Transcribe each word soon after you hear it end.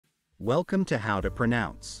Welcome to How to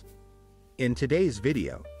Pronounce. In today's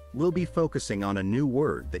video, we'll be focusing on a new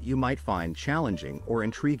word that you might find challenging or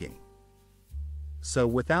intriguing. So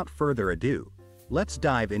without further ado, let's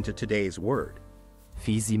dive into today's word,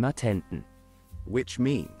 Fisimatenten, which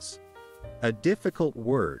means a difficult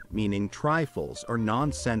word meaning trifles or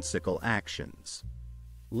nonsensical actions.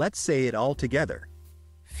 Let's say it all together.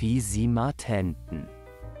 Fisimatenten,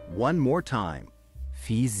 One more time.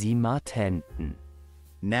 Fisimatenten,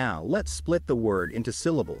 Now let's split the word into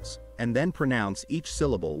syllables and then pronounce each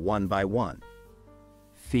syllable one by one.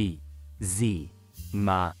 Fisimatenten.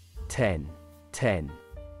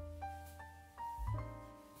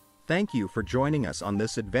 Thank you for joining us on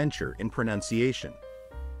this adventure in pronunciation.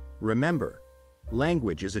 Remember,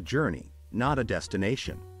 language is a journey, not a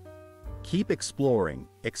destination. Keep exploring,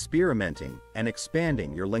 experimenting, and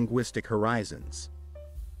expanding your linguistic horizons.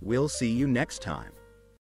 We'll see you next time.